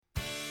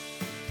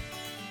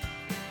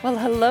Well,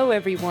 hello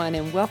everyone,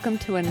 and welcome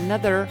to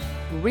another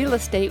Real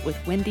Estate with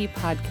Wendy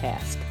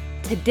podcast.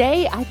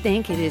 Today, I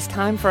think it is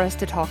time for us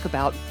to talk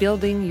about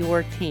building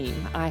your team.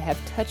 I have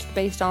touched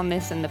base on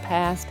this in the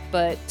past,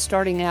 but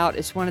starting out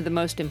is one of the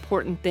most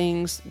important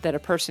things that a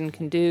person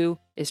can do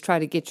is try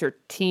to get your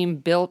team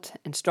built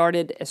and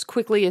started as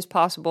quickly as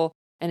possible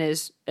and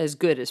as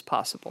good as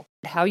possible.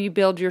 How you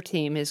build your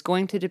team is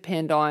going to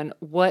depend on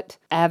what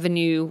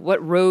avenue,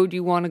 what road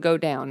you want to go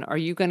down. Are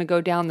you going to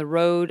go down the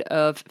road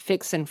of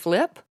fix and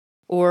flip,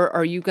 or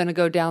are you going to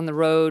go down the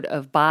road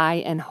of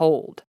buy and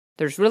hold?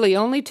 There's really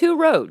only two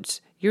roads.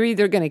 You're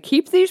either going to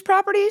keep these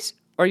properties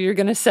or you're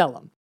going to sell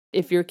them.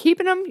 If you're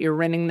keeping them, you're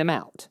renting them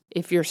out.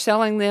 If you're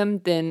selling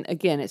them, then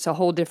again, it's a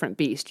whole different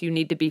beast. You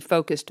need to be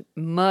focused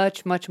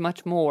much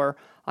more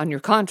on your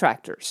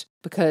contractors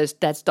because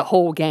that's the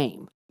whole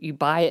game. You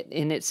buy it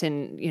and it's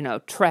in,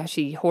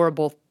 trashy,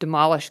 horrible,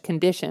 demolished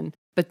condition,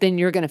 but then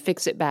you're going to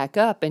fix it back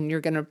up and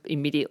you're going to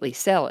immediately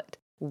sell it.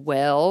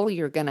 Well,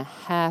 you're going to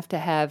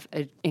have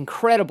an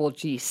incredible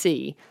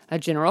GC, a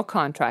general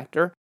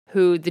contractor,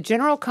 who the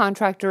general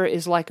contractor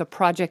is like a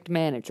project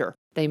manager.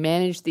 They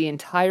manage the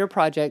entire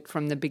project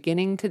from the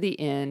beginning to the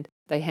end.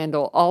 They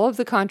handle all of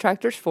the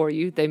contractors for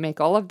you. They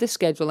make all of the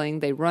scheduling.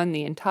 They run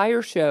the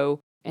entire show.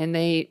 And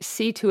they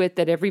see to it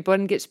that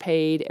everyone gets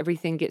paid,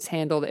 everything gets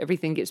handled,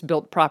 everything gets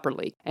built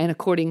properly and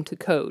according to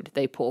code.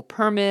 They pull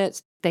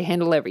permits, they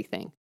handle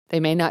everything. They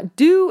may not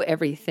do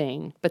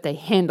everything, but they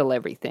handle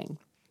everything.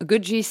 A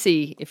good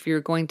GC if you're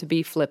going to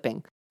be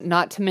flipping.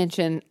 Not to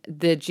mention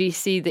the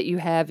GC that you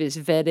have is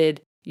vetted.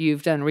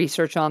 You've done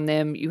research on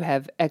them. You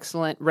have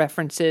excellent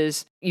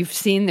references. You've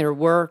seen their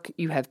work.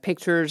 You have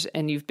pictures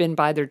and you've been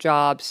by their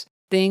jobs.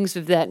 Things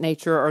of that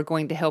nature are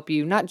going to help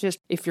you, not just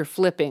if you're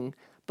flipping,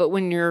 but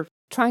when you're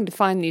trying to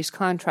find these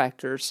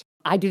contractors.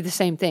 I do the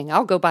same thing.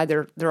 I'll go by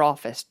their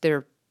office,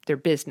 their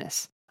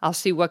business. I'll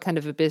see what kind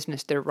of a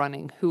business they're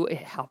running.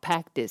 How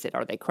packed is it?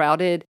 Are they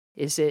crowded?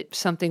 Is it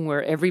something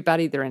where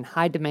they're in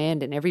high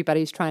demand and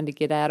everybody's trying to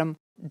get at them?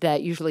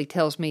 That usually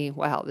tells me,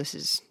 wow, this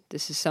is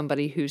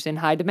somebody who's in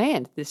high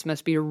demand. This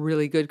must be a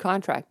really good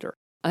contractor.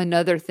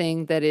 Another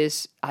thing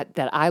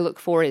that I look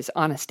for is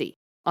honesty.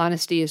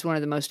 Honesty is one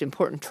of the most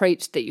important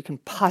traits that you can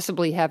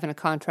possibly have in a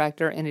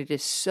contractor, and it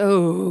is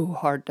so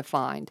hard to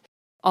find.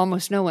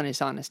 Almost no one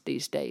is honest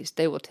these days.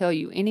 They will tell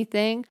you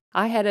anything.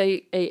 I had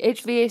a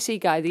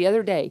HVAC guy the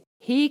other day.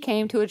 He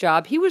came to a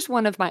job. He was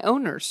one of my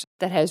owners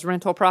that has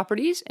rental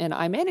properties, and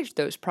I manage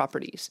those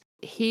properties.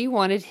 He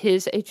wanted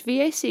his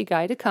HVAC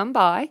guy to come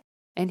by,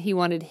 and he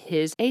wanted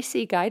his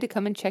AC guy to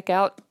come and check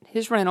out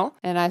his rental.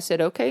 And I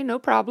said, okay, no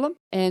problem.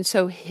 And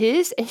so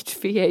his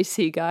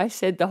HVAC guy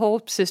said the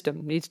whole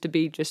system needs to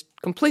be just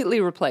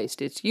completely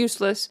replaced. It's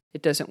useless.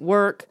 It doesn't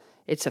work.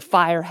 It's a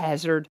fire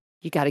hazard.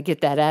 You got to get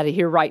that out of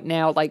here right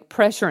now, like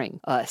pressuring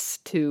us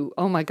to,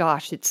 oh my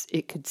gosh,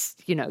 it could,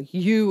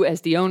 you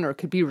as the owner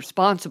could be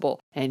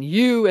responsible and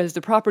you as the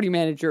property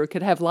manager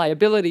could have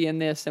liability in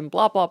this and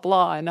blah, blah,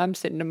 blah. And I'm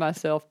sitting to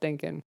myself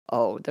thinking,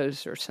 oh,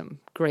 those are some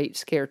great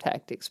scare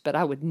tactics, but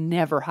I would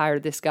never hire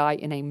this guy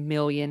in a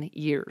million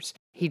years.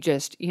 He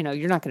just,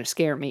 you're not going to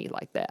scare me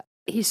like that.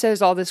 He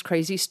says all this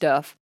crazy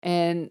stuff.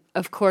 And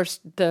of course,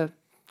 the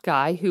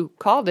guy who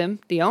called him,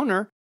 the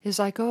owner, is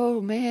like,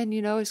 oh man,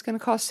 it's going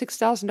to cost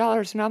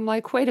 $6,000. And I'm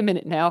like, wait a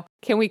minute now.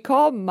 Can we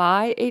call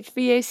my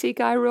HVAC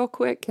guy real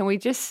quick? Can we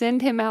just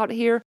send him out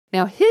here?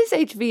 Now his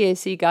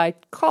HVAC guy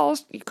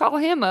you call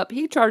him up.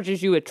 He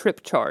charges you a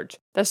trip charge.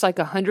 That's like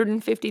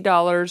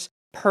 $150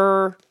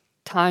 per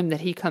time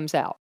that he comes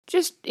out.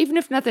 Just even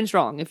if nothing's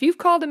wrong. If you've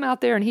called him out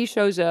there and he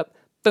shows up,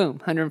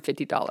 boom,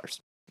 $150.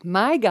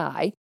 My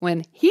guy,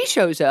 when he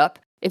shows up,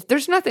 if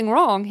there's nothing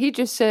wrong, he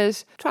just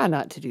says, try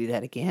not to do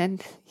that again.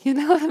 You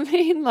know what I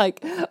mean?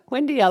 Like,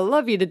 Wendy, I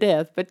love you to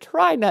death, but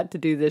try not to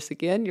do this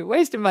again. You're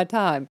wasting my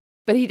time.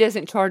 But he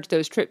doesn't charge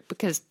those trips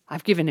because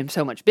I've given him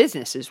so much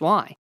business is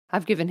why.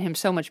 I've given him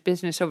so much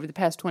business over the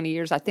past 20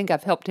 years. I think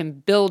I've helped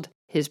him build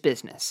his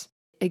business.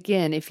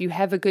 Again, if you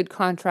have a good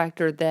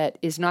contractor that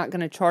is not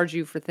going to charge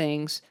you for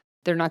things,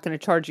 they're not going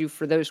to charge you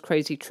for those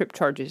crazy trip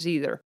charges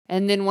either.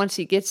 And then once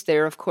he gets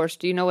there, of course,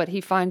 do you know what he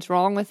finds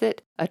wrong with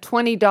it? A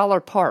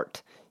 $20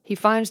 part. He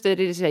finds that it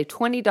is a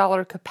 $20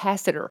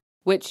 capacitor,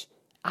 which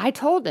I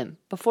told him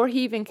before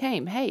he even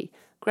came, hey,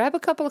 grab a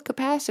couple of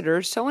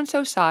capacitors,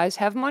 so-and-so size,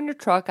 have them on your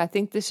truck. I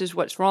think this is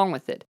what's wrong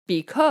with it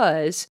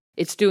because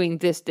it's doing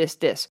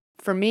this.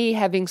 For me,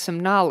 having some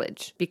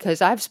knowledge,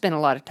 because I've spent a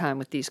lot of time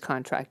with these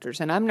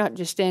contractors, and I'm not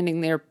just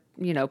standing there,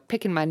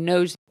 picking my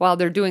nose while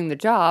they're doing the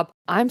job.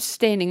 I'm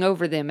standing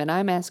over them and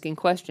I'm asking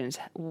questions.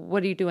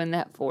 What are you doing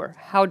that for?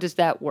 How does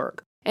that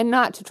work? And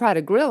not to try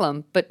to grill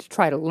them, but to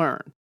try to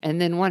learn. And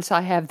then once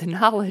I have the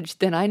knowledge,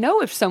 then I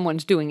know if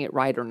someone's doing it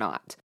right or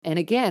not. And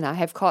again, I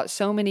have caught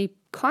so many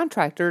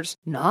contractors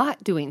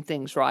not doing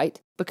things right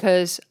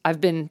because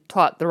I've been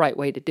taught the right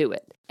way to do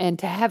it. And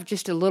to have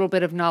just a little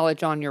bit of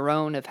knowledge on your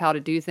own of how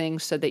to do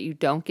things so that you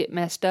don't get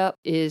messed up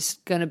is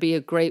going to be a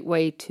great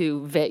way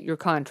to vet your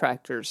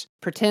contractors.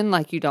 Pretend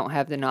like you don't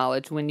have the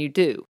knowledge when you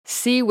do.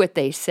 See what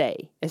they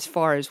say as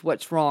far as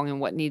what's wrong and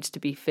what needs to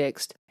be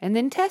fixed, and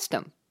then test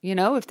them.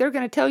 If they're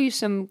going to tell you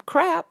some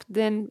crap,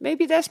 then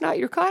maybe that's not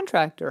your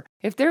contractor.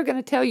 If they're going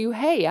to tell you,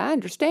 hey, I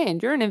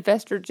understand you're an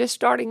investor just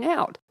starting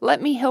out. Let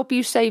me help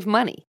you save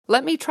money.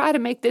 Let me try to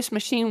make this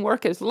machine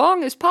work as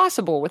long as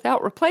possible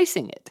without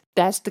replacing it.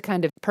 That's the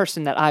kind of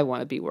person that I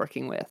want to be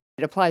working with.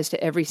 It applies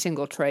to every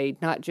single trade,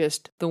 not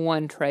just the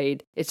one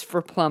trade. It's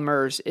for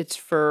plumbers. It's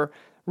for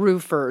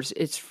roofers.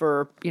 It's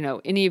for,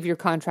 any of your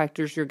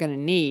contractors you're going to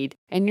need.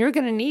 And you're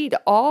going to need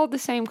all the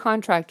same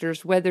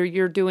contractors, whether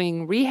you're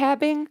doing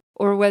rehabbing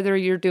or whether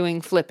you're doing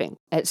flipping.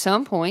 At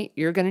some point,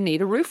 you're going to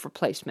need a roof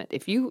replacement.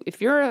 If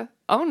you're a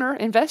owner,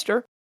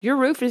 investor, your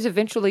roof is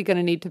eventually going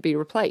to need to be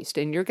replaced,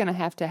 and you're going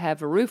to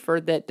have a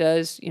roofer that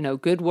does,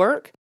 good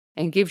work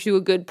and gives you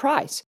a good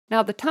price.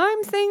 Now, the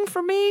time thing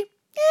for me,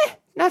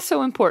 not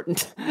so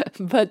important,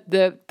 but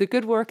the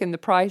good work and the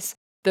price,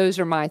 those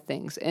are my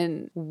things.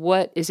 And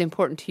what is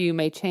important to you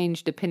may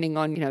change depending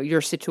on,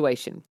 your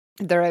situation.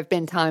 There have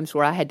been times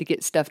where I had to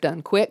get stuff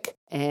done quick,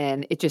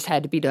 and it just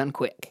had to be done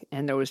quick,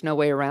 and there was no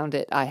way around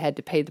it. I had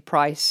to pay the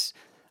price,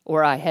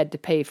 or I had to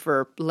pay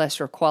for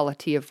lesser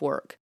quality of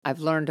work. I've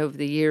learned over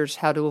the years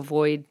how to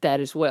avoid that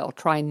as well.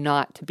 Try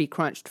not to be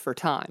crunched for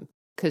time,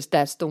 because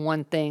that's the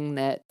one thing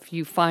that if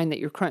you find that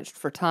you're crunched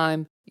for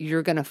time,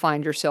 you're going to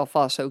find yourself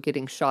also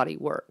getting shoddy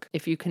work.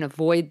 If you can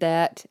avoid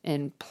that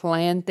and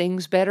plan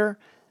things better,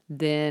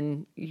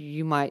 then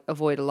you might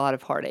avoid a lot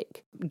of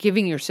heartache.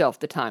 Giving yourself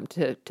the time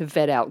to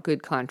vet out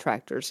good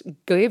contractors,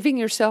 giving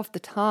yourself the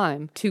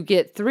time to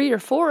get 3 or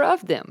 4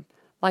 of them.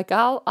 Like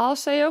I'll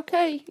say,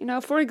 okay,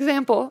 for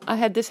example, I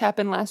had this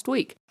happen last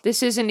week.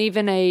 This isn't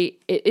even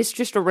it's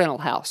just a rental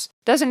house.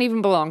 Doesn't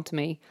even belong to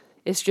me.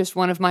 It's just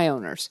one of my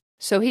owners.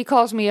 So he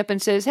calls me up and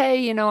says,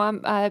 hey,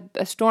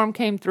 a storm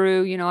came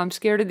through. I'm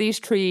scared of these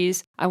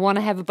trees. I want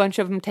to have a bunch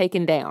of them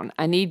taken down.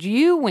 I need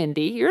you,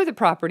 Wendy. You're the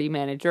property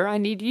manager. I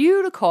need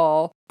you to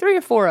call 3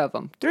 or 4 of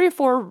them, 3 or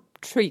 4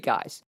 tree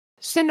guys.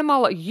 Send them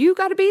all. You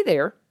got to be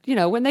there.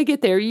 When they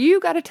get there, you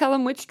got to tell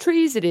them which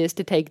trees it is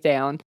to take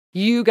down.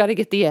 You got to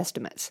get the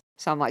estimates.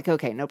 So I'm like,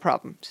 okay, no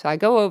problem. So I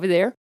go over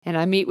there and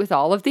I meet with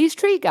all of these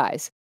tree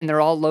guys. And they're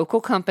all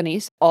local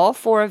companies. All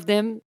 4 of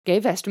them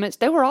gave estimates.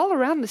 They were all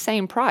around the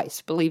same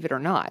price, believe it or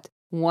not.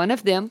 One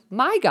of them,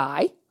 my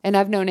guy, and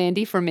I've known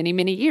Andy for many,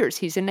 many years.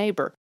 He's a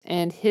neighbor.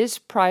 And his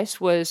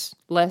price was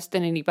less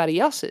than anybody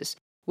else's,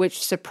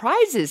 which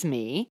surprises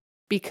me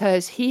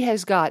because he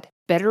has got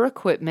better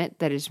equipment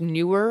that is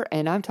newer,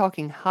 and I'm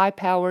talking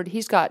high-powered.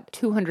 He's got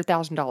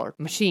 $200,000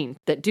 machine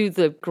that do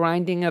the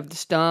grinding of the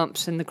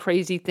stumps and the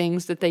crazy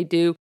things that they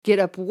do, get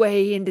up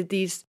way into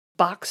these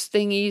box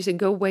thingies and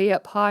go way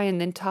up high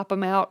and then top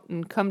them out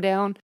and come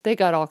down. They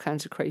got all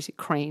kinds of crazy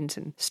cranes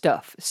and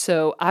stuff.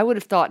 So I would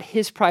have thought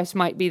his price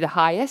might be the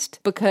highest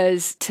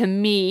because to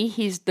me,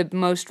 he's the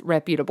most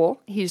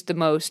reputable. He's the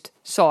most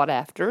sought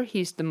after.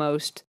 He's the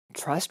most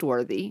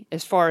trustworthy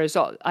as far as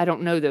I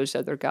don't know those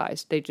other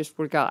guys. They just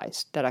were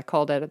guys that I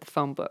called out of the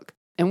phone book.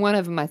 And one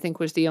of them, I think,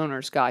 was the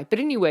owner's guy. But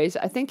anyways,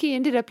 I think he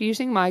ended up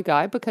using my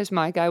guy because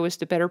my guy was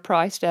the better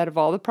priced out of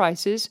all the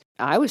prices.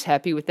 I was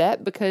happy with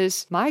that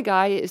because my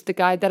guy is the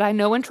guy that I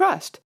know and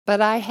trust.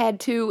 But I had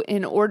to,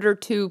 in order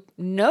to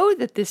know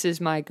that this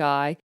is my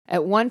guy,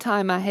 at one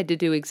time I had to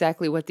do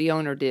exactly what the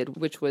owner did,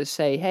 which was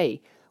say,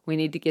 hey, we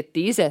need to get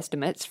these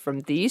estimates from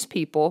these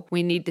people.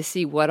 We need to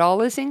see what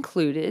all is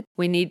included.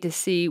 We need to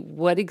see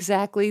what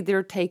exactly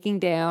they're taking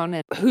down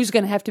and who's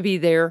going to have to be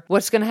there,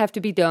 what's going to have to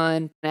be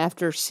done.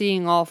 After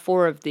seeing all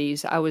 4 of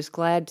these, I was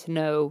glad to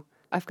know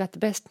I've got the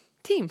best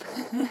team.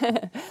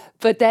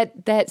 But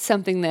that's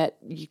something that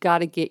you got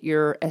to get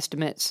your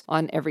estimates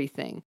on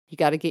everything. You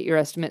got to get your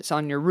estimates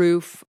on your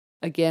roof,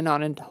 again,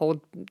 on a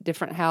whole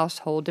different house,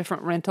 whole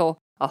different rental,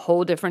 a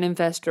whole different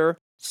investor.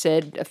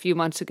 Said a few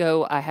months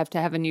ago, I have to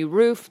have a new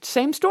roof.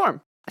 Same storm.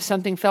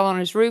 Something fell on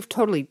his roof,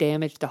 totally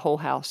damaged the whole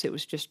house. It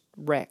was just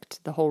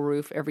wrecked, the whole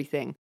roof,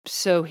 everything.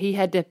 So he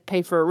had to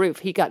pay for a roof.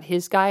 He got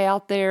his guy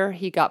out there.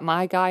 He got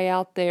my guy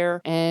out there.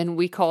 And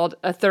we called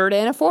a 3rd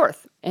and a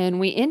 4th. And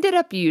we ended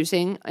up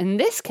using, in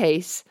this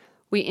case,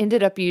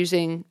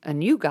 a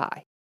new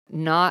guy.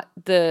 Not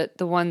the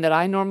one that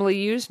I normally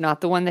use, not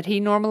the one that he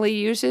normally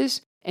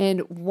uses.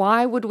 And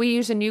why would we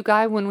use a new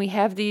guy when we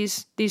have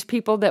these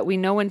people that we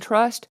know and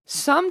trust?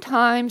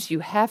 Sometimes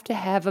you have to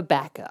have a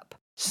backup.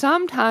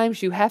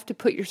 Sometimes you have to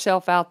put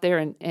yourself out there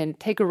and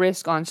take a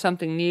risk on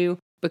something new,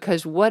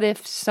 because what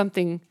if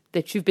something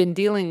that you've been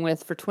dealing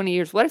with for 20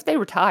 years, what if they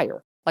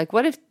retire? Like,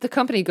 what if the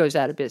company goes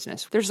out of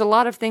business? There's a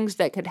lot of things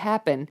that could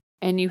happen,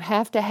 and you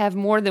have to have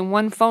more than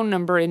one phone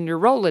number in your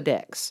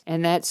Rolodex.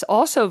 And that's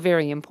also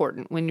very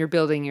important when you're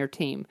building your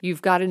team.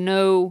 You've got to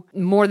know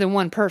more than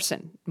one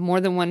person,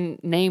 more than one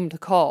name to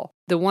call.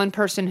 The one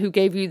person who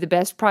gave you the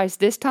best price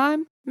this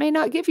time, may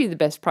not give you the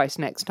best price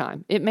next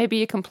time. It may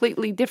be a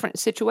completely different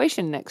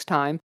situation next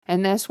time.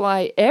 And that's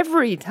why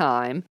every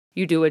time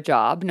you do a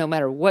job, no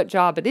matter what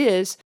job it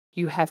is,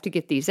 you have to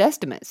get these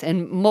estimates,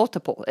 and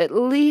multiple, at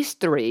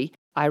least 3.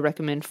 I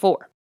recommend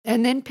 4.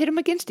 And then pit them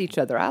against each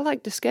other. I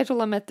like to schedule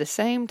them at the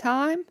same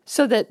time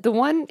so that the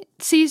one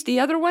sees the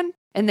other one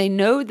and they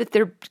know that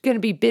they're going to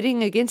be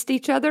bidding against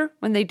each other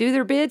when they do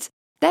their bids.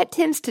 That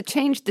tends to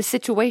change the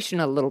situation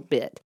a little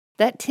bit.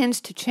 That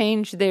tends to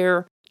change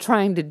their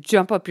trying to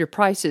jump up your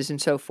prices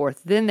and so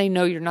forth. Then they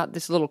know you're not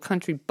this little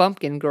country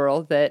bumpkin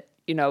girl that,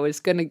 is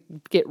going to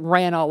get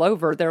ran all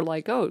over. They're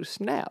like, oh,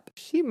 snap,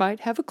 she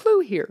might have a clue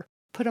here.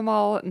 Put them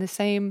all in the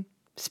same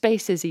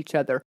space as each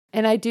other.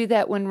 And I do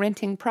that when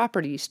renting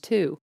properties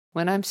too.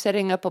 When I'm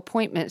setting up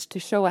appointments to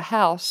show a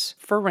house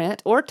for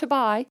rent or to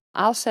buy,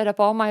 I'll set up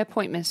all my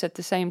appointments at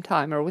the same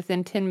time or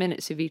within 10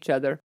 minutes of each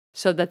other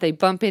so that they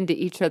bump into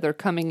each other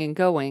coming and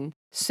going,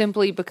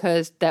 simply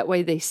because that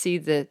way they see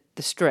the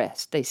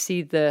stress, they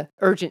see the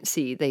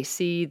urgency, they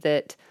see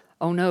that,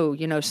 oh no,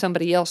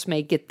 somebody else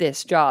may get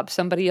this job,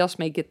 somebody else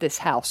may get this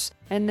house.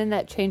 And then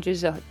that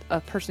changes a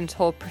person's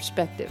whole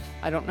perspective.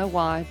 I don't know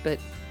why, but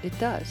it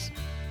does.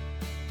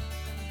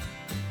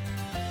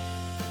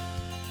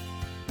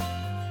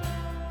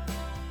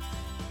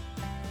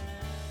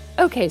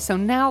 Okay, so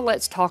now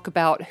let's talk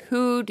about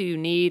who do you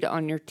need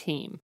on your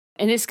team.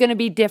 And it's going to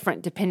be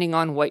different depending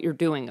on what you're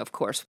doing, of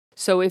course.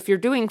 So if you're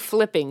doing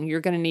flipping, you're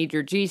going to need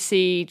your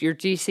GC. Your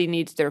GC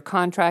needs their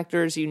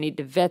contractors. You need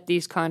to vet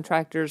these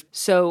contractors.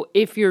 So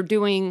if you're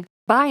doing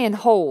buy and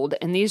hold,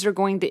 and these are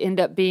going to end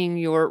up being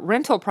your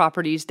rental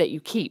properties that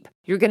you keep,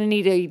 you're going to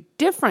need a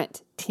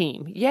different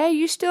team. Yeah,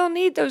 you still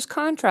need those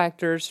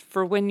contractors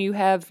for when you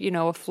have,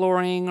 a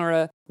flooring or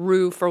a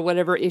roof or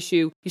whatever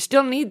issue. You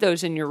still need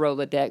those in your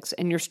Rolodex,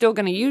 and you're still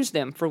going to use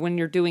them for when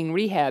you're doing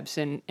rehabs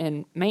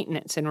and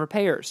maintenance and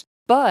repairs.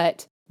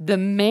 But the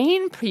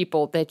main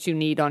people that you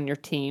need on your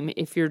team,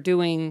 if you're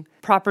doing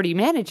property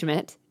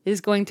management, is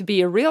going to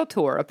be a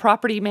realtor, a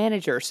property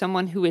manager,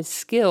 someone who is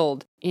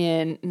skilled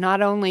in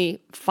not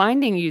only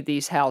finding you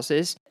these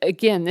houses.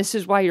 Again, this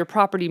is why your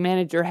property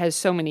manager has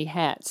so many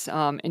hats,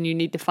 and you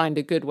need to find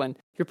a good one.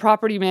 Your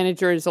property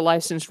manager is a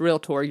licensed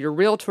realtor. Your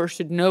realtor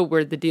should know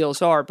where the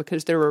deals are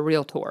because they're a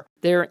realtor.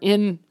 They're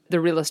in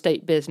the real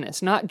estate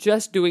business, not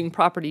just doing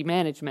property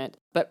management,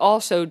 but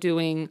also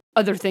doing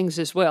other things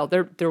as well.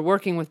 They're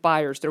working with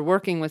buyers. They're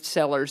working with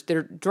sellers.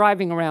 They're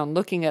driving around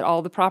looking at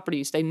all the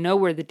properties. They know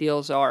where the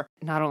deals are.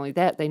 Not only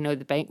that, they know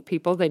the bank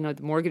people. They know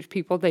the mortgage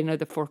people. They know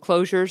the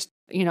foreclosures,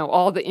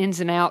 all the ins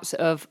and outs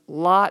of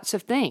lots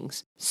of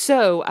things.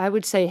 So I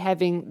would say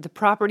having the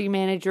property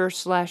manager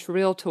 /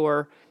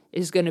 realtor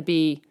is going to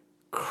be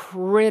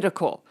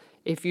critical.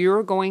 If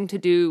you're going to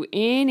do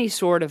any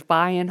sort of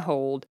buy and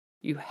hold,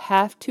 you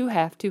have to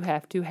have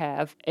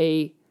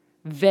a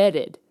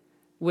vetted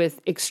with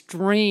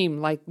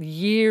extreme,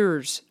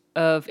 years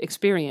of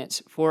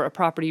experience for a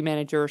property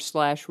manager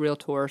 /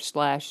 realtor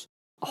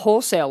 /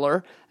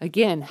 wholesaler.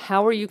 Again,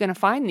 how are you going to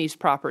find these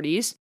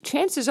properties?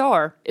 Chances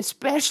are,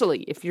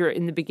 especially if you're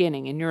in the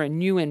beginning and you're a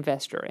new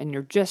investor and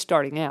you're just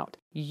starting out,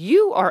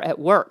 you are at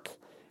work.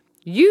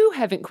 You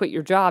haven't quit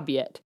your job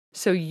yet.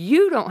 So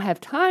you don't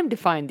have time to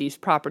find these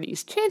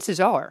properties.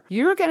 Chances are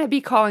you're going to be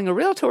calling a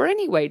realtor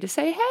anyway to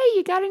say, hey,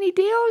 you got any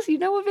deals? You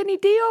know of any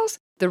deals?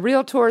 The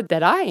realtor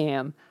that I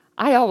am,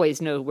 I always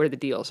know where the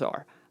deals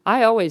are.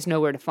 I always know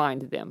where to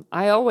find them.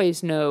 I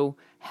always know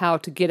how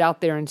to get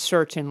out there and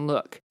search and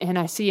look. And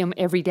I see them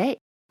every day.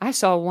 I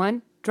saw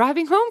one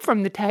driving home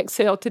from the tax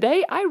sale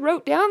today. I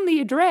wrote down the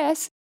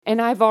address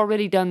and I've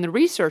already done the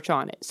research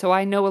on it. So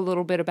I know a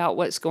little bit about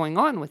what's going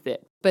on with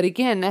it. But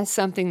again, that's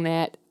something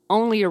that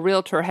only a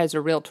realtor has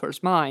a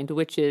realtor's mind,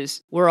 which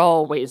is we're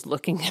always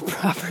looking at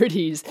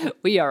properties.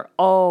 We are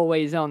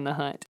always on the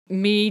hunt.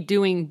 Me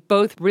doing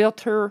both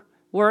realtor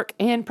work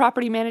and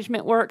property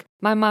management work,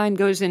 my mind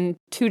goes in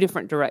 2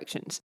 different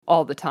directions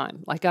all the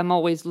time. I'm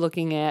always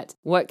looking at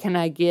what can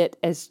I get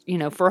as,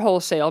 for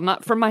wholesale,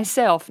 not for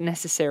myself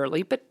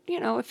necessarily, but,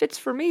 if it's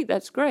for me,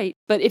 that's great.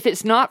 But if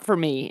it's not for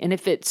me, and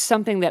if it's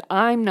something that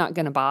I'm not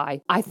going to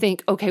buy, I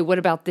think, okay, what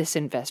about this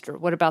investor?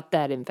 What about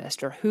that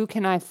investor? Who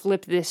can I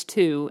flip this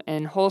to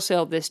and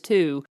wholesale this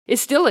to?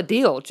 It's still a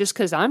deal. Just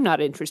because I'm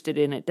not interested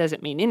in it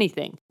doesn't mean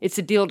anything. It's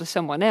a deal to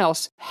someone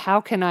else.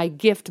 How can I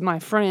gift my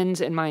friends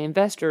and my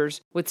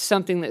investors with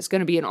something that's going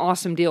to be an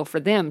awesome deal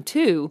for them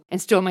too,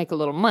 and still make a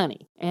little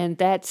money? And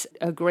that's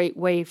a great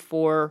way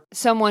for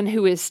someone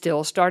who is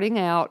still starting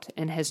out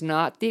and has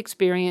not the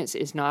experience,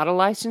 is not a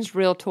licensed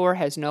realtor,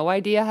 has no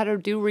idea how to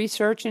do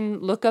research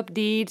and look up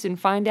deeds and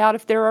find out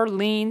if there are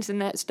liens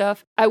and that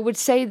stuff. I would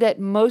say that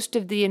most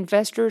of the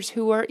investors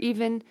who are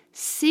even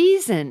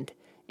seasoned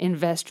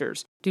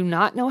investors do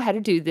not know how to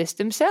do this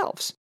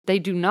themselves. They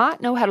do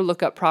not know how to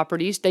look up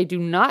properties. They do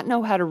not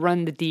know how to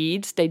run the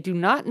deeds. They do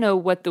not know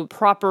what the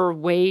proper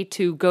way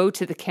to go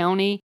to the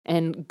county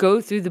and go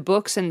through the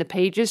books and the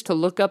pages to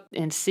look up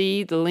and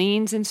see the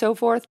liens and so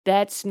forth.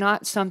 That's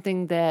not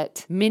something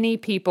that many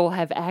people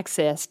have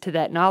access to,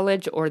 that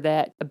knowledge or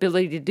that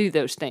ability to do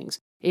those things.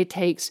 It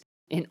takes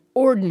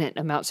inordinate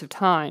amounts of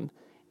time,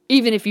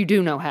 even if you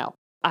do know how.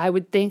 I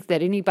would think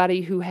that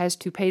anybody who has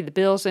to pay the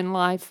bills in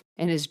life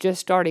and is just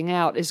starting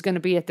out is going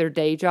to be at their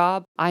day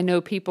job. I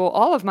know people,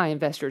 all of my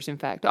investors, in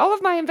fact, all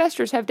of my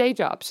investors have day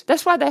jobs.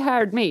 That's why they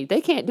hired me.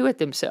 They can't do it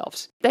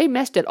themselves. They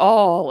messed it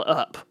all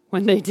up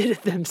when they did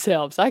it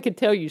themselves. I could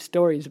tell you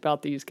stories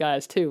about these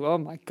guys too. Oh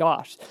my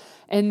gosh.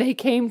 And they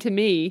came to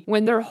me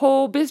when their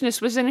whole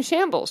business was in a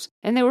shambles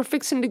and they were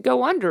fixing to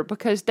go under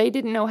because they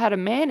didn't know how to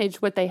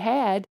manage what they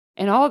had.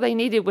 And all they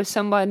needed was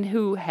someone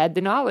who had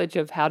the knowledge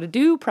of how to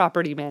do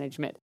property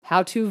management,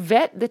 how to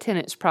vet the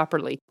tenants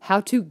properly, how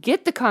to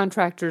get the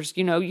contractors.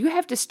 You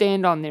have to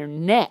stand on their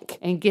neck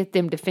and get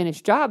them to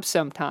finish jobs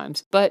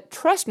sometimes. But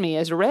trust me,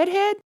 as a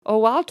redhead,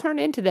 I'll turn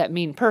into that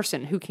mean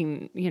person who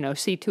can,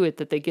 see to it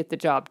that they get the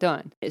job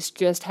done. It's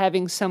just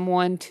having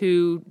someone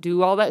to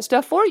do all that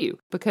stuff for you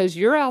because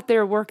you're out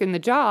there working the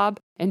job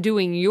and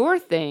doing your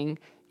thing.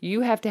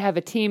 You have to have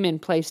a team in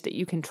place that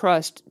you can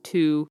trust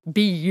to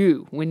be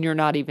you when you're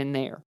not even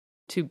there,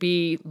 to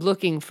be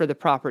looking for the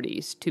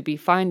properties, to be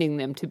finding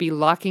them, to be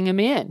locking them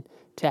in,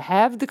 to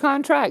have the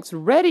contracts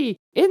ready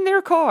in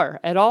their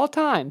car at all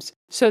times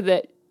so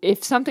that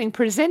if something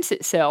presents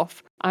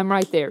itself, I'm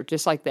right there,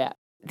 just like that.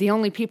 The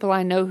only people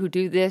I know who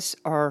do this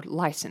are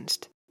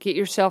licensed. Get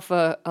yourself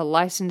a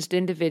licensed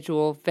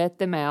individual, vet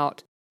them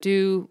out,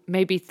 do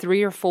maybe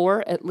 3 or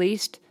 4 at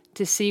least,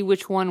 to see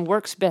which one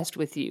works best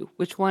with you,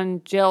 which one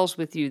gels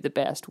with you the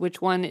best,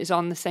 which one is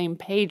on the same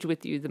page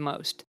with you the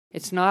most.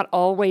 It's not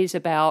always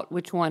about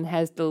which one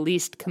has the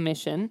least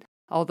commission,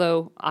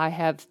 although I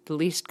have the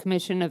least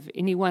commission of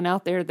anyone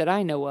out there that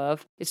I know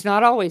of. It's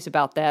not always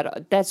about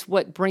that. That's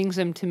what brings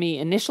them to me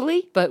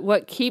initially, but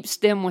what keeps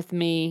them with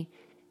me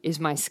is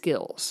my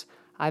skills.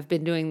 I've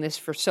been doing this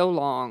for so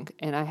long,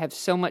 and I have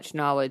so much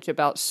knowledge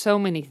about so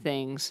many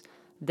things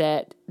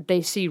that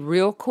they see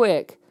real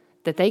quick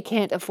that they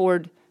can't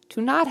afford to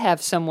not have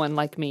someone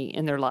like me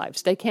in their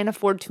lives. They can't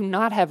afford to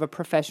not have a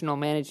professional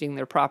managing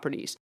their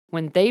properties.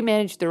 When they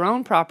managed their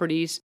own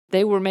properties,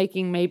 they were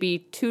making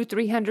maybe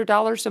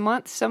 $200-$300 a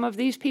month, some of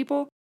these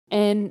people.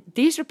 And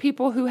these are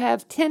people who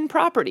have 10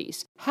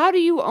 properties. How do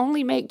you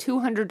only make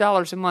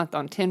 $200 a month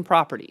on 10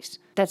 properties?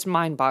 That's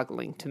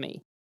mind-boggling to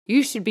me.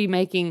 You should be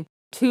making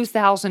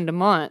 $2,000 a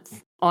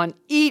month on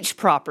each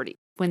property.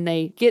 When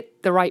they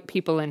get the right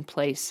people in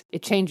place,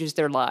 it changes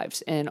their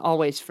lives and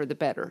always for the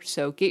better.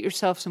 So get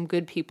yourself some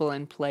good people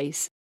in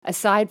place.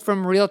 Aside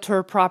from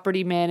realtor,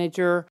 property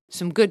manager,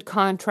 some good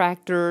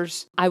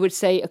contractors, I would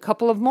say a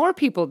couple of more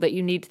people that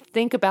you need to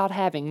think about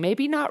having.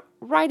 Maybe not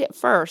right at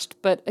first,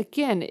 but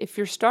again, if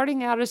you're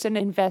starting out as an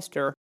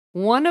investor,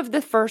 one of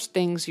the first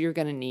things you're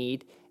going to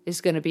need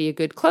is going to be a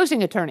good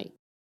closing attorney.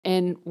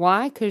 And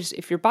why? Because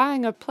if you're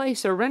buying a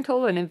place, a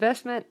rental, an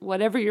investment,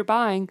 whatever you're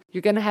buying,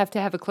 you're going to have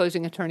a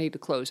closing attorney to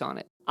close on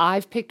it.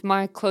 I've picked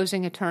my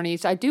closing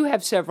attorneys. I do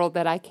have several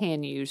that I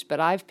can use,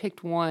 but I've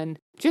picked one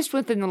just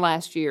within the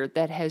last year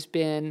that has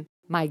been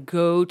my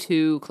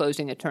go-to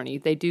closing attorney.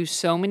 They do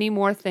so many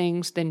more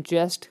things than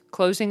just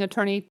closing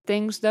attorney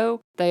things,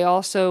 though. They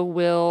also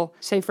will,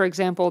 say, for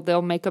example,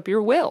 they'll make up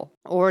your will,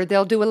 or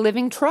they'll do a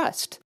living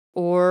trust.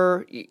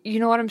 Or,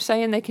 you know what I'm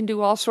saying? They can do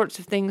all sorts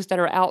of things that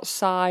are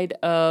outside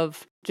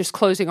of just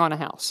closing on a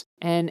house.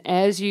 And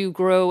as you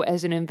grow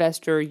as an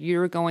investor,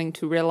 you're going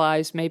to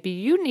realize maybe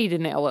you need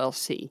an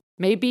LLC.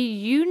 Maybe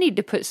you need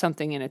to put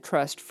something in a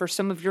trust for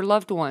some of your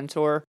loved ones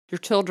or your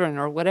children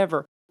or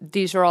whatever.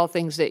 These are all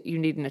things that you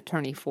need an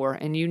attorney for.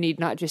 And you need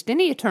not just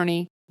any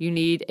attorney, you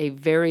need a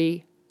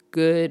very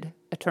good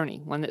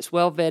attorney, one that's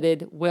well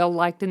vetted, well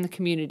liked in the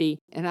community.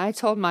 And I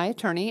told my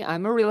attorney,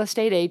 I'm a real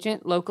estate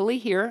agent locally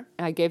here.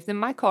 I gave them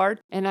my card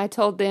and I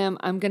told them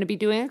I'm going to be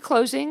doing a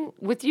closing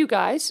with you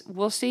guys.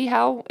 We'll see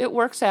how it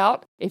works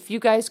out. If you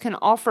guys can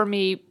offer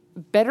me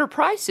better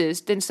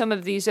prices than some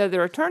of these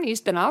other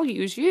attorneys, then I'll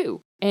use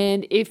you.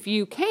 And if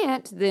you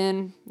can't,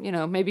 then,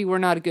 maybe we're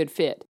not a good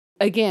fit.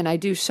 Again, I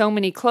do so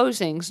many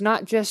closings,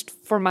 not just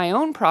for my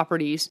own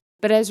properties,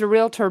 but as a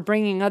realtor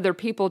bringing other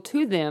people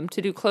to them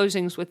to do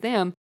closings with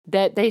them,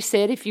 that they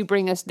said, if you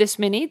bring us this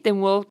many,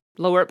 then we'll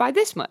lower it by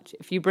this much.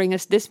 If you bring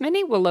us this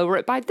many, we'll lower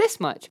it by this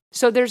much.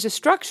 So there's a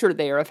structure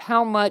there of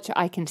how much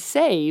I can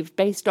save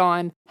based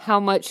on how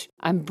much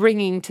I'm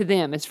bringing to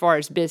them as far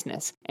as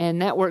business.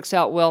 And that works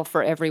out well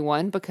for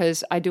everyone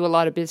because I do a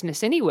lot of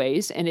business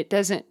anyways, and it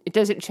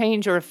doesn't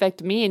change or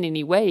affect me in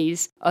any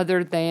ways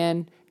other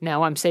than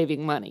now I'm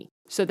saving money.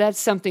 So that's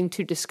something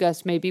to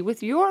discuss maybe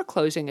with your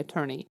closing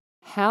attorney.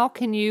 How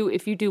can you,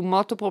 if you do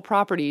multiple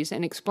properties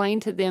and explain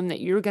to them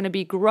that you're going to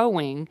be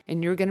growing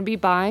and you're going to be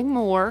buying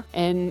more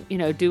and,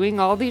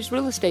 doing all these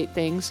real estate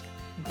things,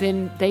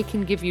 then they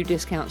can give you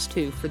discounts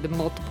too for the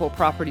multiple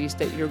properties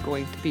that you're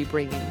going to be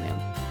bringing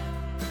them.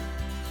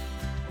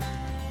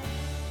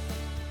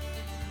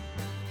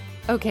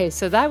 Okay,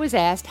 so that was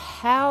asked,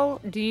 how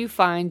do you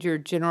find your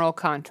general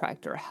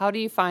contractor? How do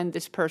you find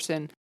this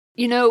person?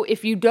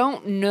 If you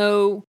don't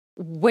know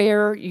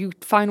where you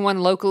find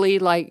one locally,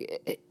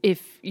 like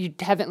if you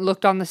haven't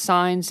looked on the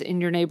signs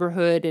in your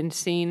neighborhood and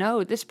seen,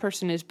 oh, this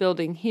person is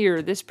building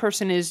here, this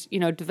person is,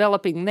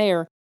 developing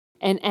there,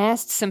 and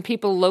asked some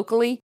people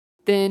locally,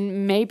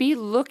 then maybe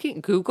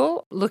looking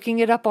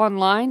it up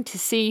online to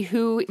see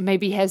who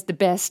maybe has the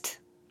best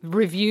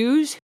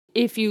reviews.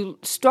 If you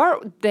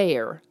start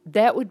there,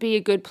 that would be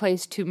a good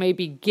place to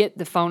maybe get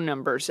the phone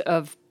numbers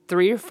of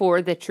 3 or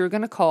 4 that you're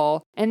going to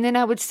call. And then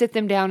I would sit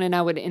them down and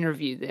I would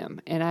interview them.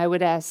 And I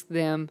would ask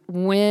them,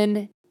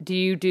 when do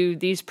you do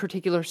these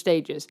particular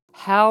stages?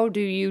 How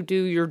do you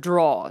do your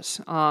draws?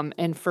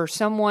 And for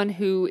someone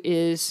who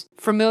is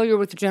familiar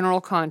with general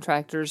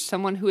contractors,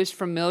 someone who is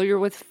familiar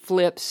with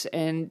flips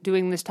and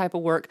doing this type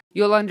of work,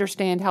 you'll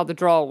understand how the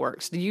draw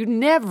works. You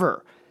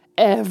never,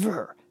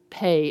 ever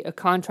pay a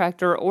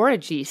contractor or a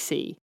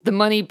GC the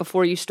money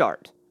before you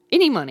start.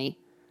 Any money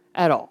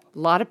at all. A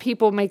lot of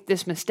people make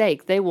this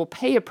mistake. They will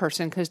pay a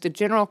person because the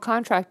general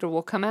contractor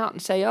will come out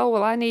and say, oh,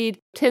 well, I need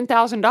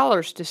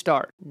 $10,000 to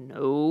start.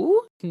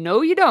 No,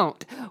 you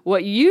don't.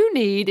 What you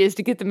need is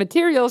to get the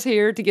materials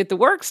here to get the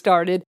work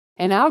started,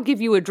 and I'll give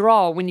you a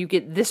draw when you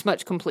get this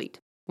much complete.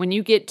 When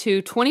you get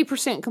to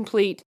 20%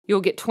 complete,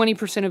 you'll get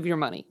 20% of your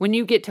money. When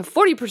you get to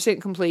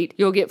 40% complete,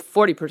 you'll get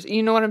 40%.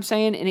 You know what I'm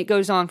saying? And it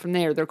goes on from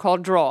there. They're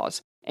called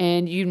draws.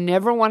 And you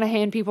never want to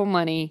hand people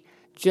money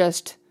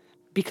just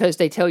because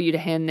they tell you to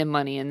hand them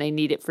money and they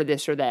need it for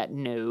this or that.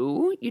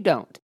 No, you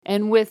don't.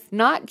 And with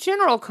not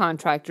general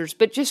contractors,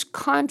 but just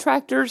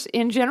contractors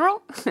in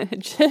general,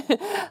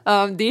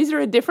 these are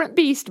a different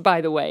beast, by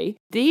the way.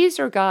 These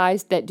are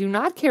guys that do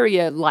not carry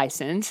a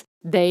license.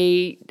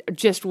 They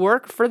just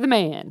work for the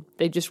man.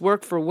 They just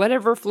work for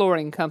whatever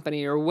flooring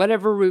company or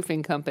whatever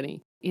roofing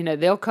company.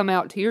 They'll come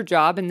out to your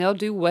job and they'll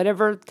do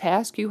whatever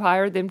task you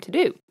hire them to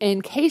do.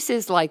 In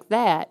cases like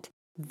that,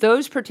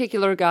 those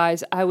particular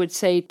guys, I would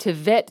say to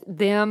vet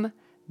them,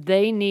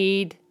 they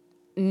need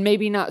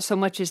maybe not so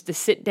much as to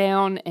sit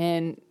down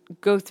and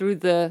go through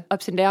the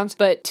ups and downs,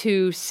 but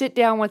to sit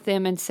down with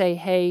them and say,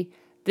 hey,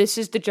 this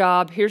is the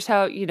job. Here's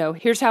how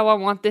I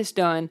want this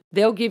done.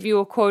 They'll give you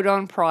a quote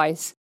on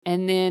price.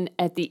 And then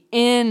at the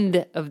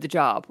end of the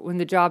job, when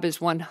the job is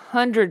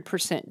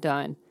 100%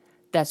 done,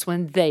 that's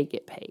when they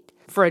get paid.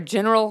 For a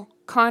general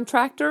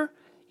contractor,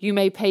 you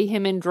may pay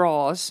him in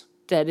draws.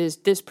 That is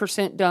this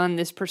percent done,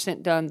 this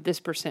percent done, this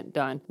percent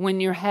done. When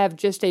you have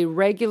just a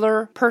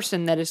regular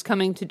person that is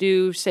coming to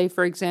do, say,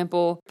 for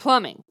example,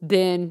 plumbing,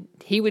 then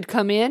he would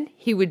come in,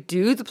 he would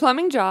do the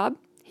plumbing job,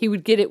 he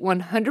would get it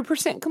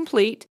 100%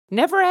 complete,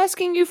 never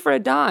asking you for a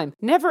dime,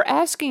 never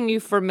asking you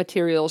for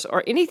materials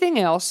or anything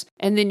else,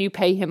 and then you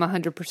pay him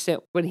 100%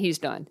 when he's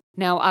done.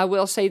 Now, I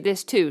will say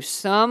this too.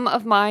 Some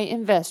of my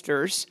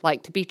investors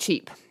like to be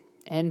cheap.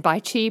 And by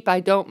cheap, I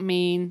don't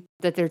mean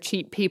that they're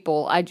cheap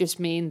people. I just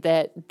mean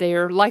that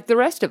they're like the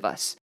rest of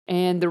us.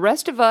 And the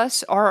rest of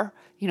us are,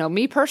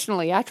 me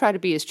personally, I try to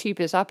be as cheap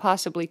as I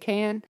possibly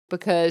can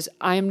because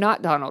I am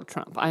not Donald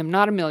Trump. I am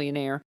not a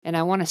millionaire, and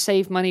I want to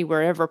save money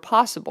wherever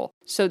possible.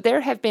 So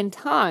there have been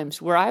times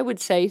where I would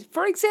say,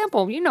 for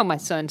example, my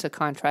son's a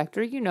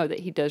contractor. You know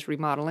that he does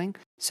remodeling.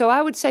 So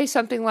I would say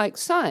something like,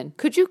 son,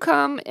 could you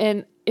come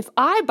and if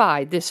I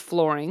buy this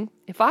flooring,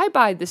 if I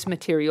buy this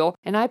material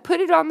and I put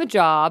it on the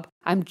job,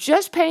 I'm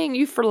just paying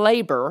you for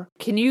labor.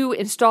 Can you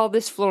install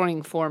this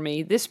flooring for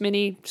me, this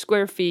many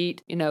square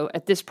feet,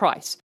 at this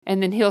price?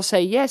 And then he'll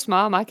say, yes,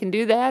 Mom, I can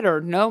do that, or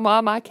no,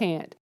 Mom, I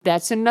can't.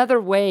 That's another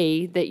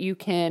way that you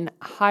can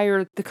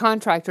hire the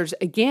contractors.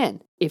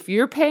 Again, if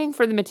you're paying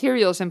for the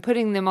materials and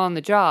putting them on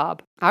the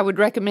job, I would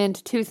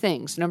recommend 2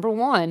 things. Number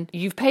 1,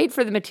 you've paid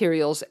for the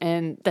materials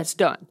and that's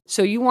done.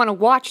 So you want to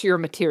watch your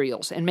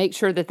materials and make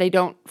sure that they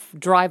don't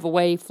drive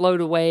away,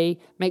 float away.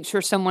 Make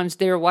sure someone's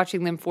there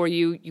watching them for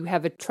you. You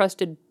have a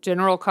trusted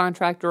general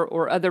contractor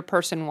or other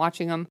person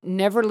watching them.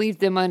 Never leave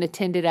them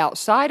unattended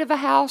outside of a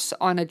house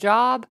on a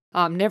job.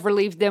 Never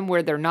leave them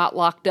where they're not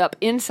locked up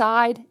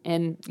inside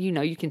and,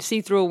 you can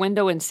see through a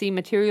window and see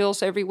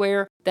materials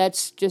everywhere.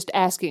 That's just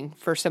asking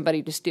for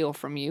somebody to steal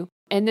from you.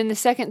 And then the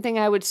second thing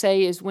I would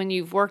say is when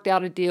you've worked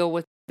out a deal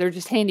with, they're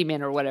just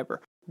handymen or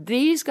whatever.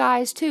 These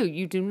guys too,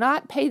 you do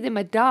not pay them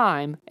a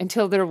dime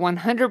until they're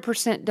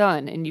 100%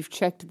 done and you've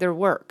checked their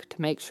work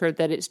to make sure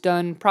that it's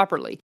done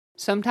properly.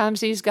 Sometimes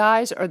these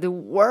guys are the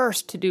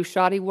worst to do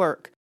shoddy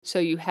work. So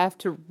you have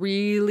to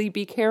really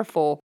be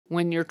careful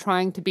when you're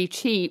trying to be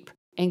cheap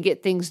and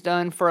get things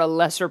done for a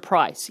lesser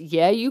price.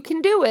 Yeah, you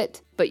can do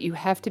it, but you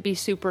have to be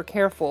super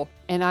careful.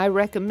 And I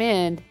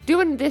recommend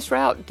doing this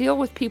route, deal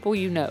with people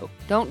you know.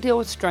 Don't deal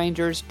with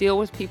strangers, deal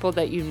with people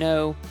that you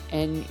know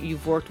and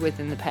you've worked with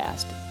in the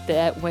past.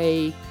 That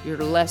way, you're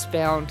less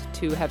bound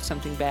to have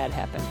something bad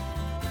happen.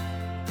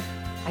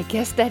 I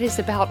guess that is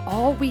about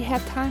all we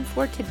have time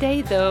for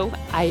today, though.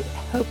 I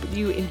hope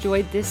you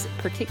enjoyed this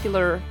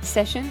particular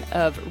session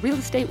of Real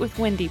Estate with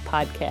Wendy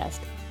podcast.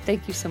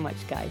 Thank you so much,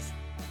 guys.